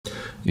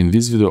In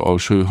this video, I'll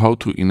show you how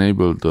to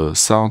enable the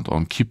sound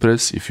on key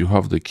press if you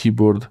have the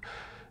keyboard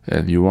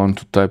and you want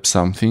to type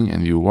something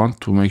and you want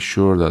to make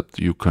sure that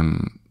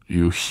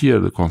you hear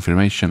the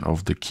confirmation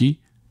of the key.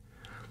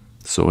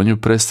 So when you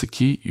press the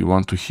key, you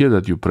want to hear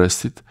that you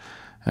pressed it.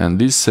 And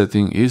this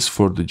setting is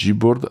for the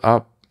Gboard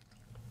app.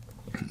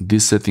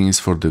 This setting is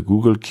for the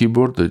Google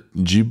keyboard, the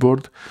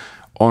Gboard.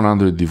 On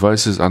Android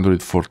devices,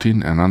 Android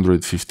 14 and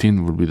Android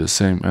 15 will be the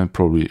same, and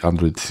probably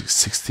Android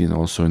 16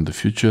 also in the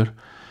future.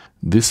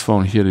 This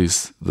phone here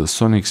is the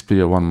Sony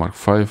Xperia 1 Mark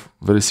V,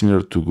 very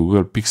similar to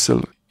Google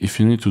Pixel. If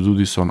you need to do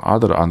this on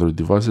other Android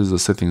devices, the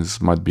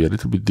settings might be a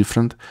little bit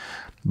different,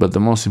 but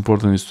the most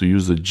important is to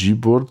use the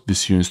Gboard.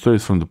 This you install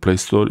it from the Play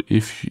Store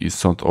if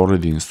it's not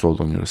already installed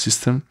on your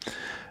system.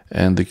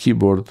 And the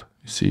keyboard,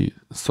 you see,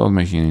 it's not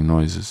making any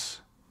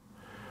noises.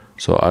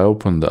 So I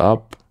open the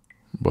app,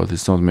 but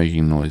it's not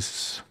making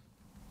noises.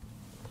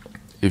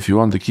 If you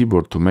want the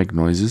keyboard to make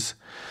noises,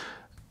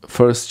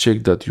 first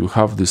check that you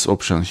have this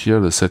option here,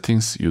 the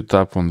settings. You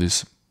tap on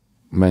this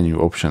menu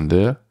option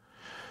there,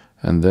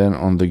 and then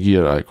on the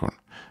gear icon.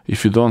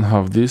 If you don't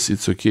have this,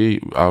 it's okay.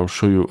 I'll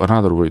show you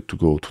another way to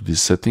go to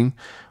this setting.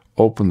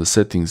 Open the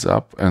settings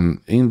app,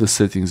 and in the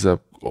settings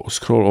app,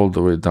 scroll all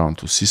the way down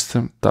to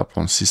system, tap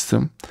on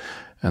system,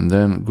 and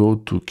then go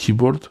to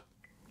keyboard.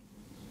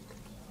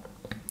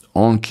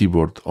 On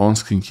keyboard,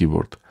 on-screen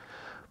keyboard,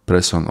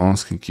 press on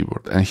screen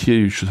keyboard, and here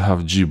you should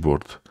have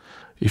Gboard.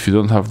 If you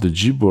don't have the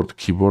Gboard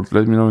keyboard,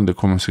 let me know in the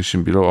comment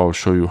section below. I'll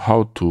show you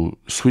how to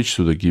switch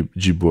to the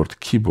Gboard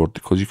keyboard,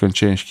 because you can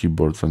change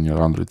keyboards on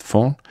your Android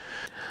phone.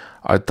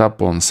 I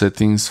tap on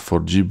settings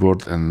for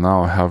Gboard, and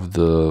now I have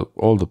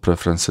all the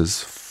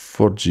preferences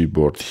for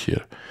Gboard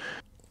here.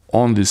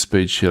 On this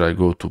page here, I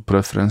go to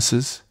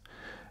preferences.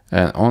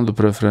 And on the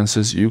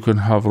preferences, you can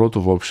have a lot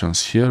of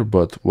options here,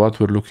 but what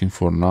we're looking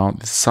for now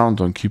is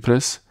sound on key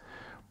press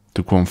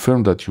to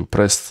confirm that you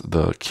pressed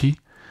the key.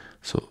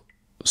 So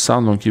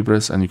sound on key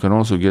press, and you can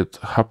also get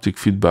haptic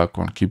feedback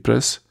on key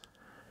press.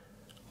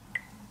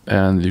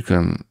 And you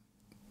can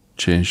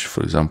change,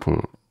 for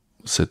example,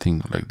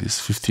 setting like this,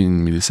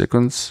 15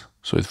 milliseconds.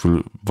 So it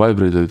will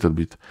vibrate a little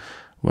bit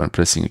when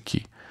pressing a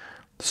key.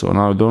 So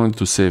now I don't need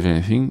to save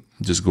anything,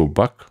 just go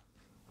back.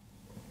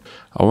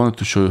 I wanted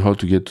to show you how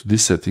to get to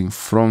this setting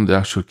from the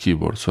actual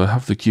keyboard. So I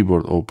have the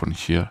keyboard open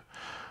here.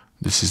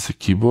 This is the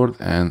keyboard,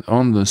 and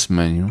on this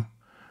menu,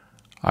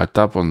 I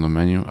tap on the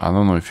menu. I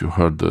don't know if you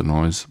heard the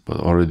noise, but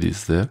already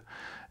it's there.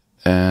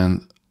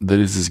 And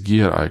there is this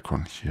gear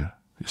icon here.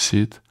 You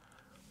see it?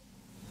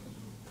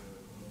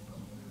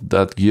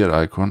 That gear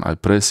icon, I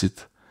press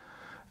it,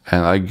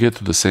 and I get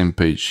to the same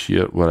page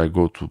here where I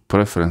go to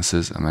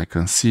preferences, and I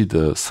can see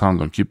the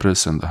sound on key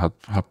press and the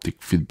haptic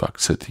feedback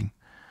setting.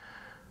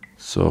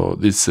 So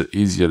this is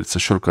easier, it's a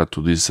shortcut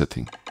to this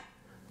setting.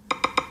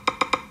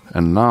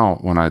 And now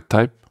when I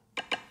type,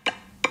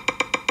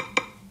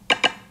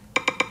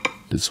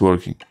 it's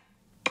working.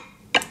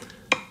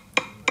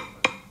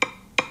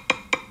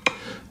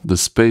 The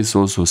space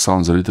also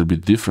sounds a little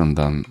bit different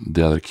than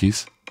the other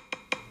keys.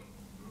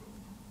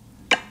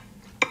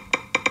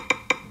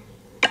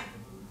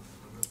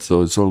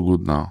 So it's all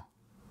good now.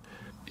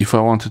 If I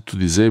wanted to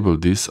disable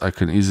this, I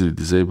can easily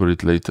disable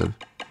it later.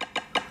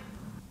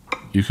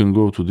 You can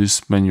go to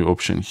this menu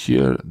option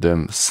here,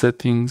 then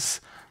settings,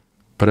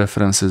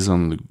 preferences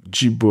on the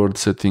Gboard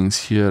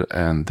settings here,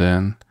 and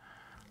then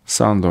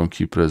sound on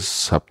key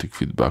press, haptic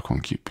feedback on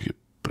key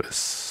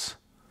press.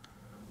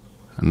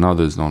 And now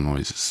there's no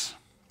noises.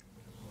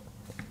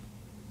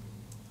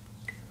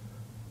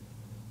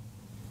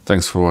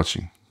 Thanks for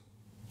watching.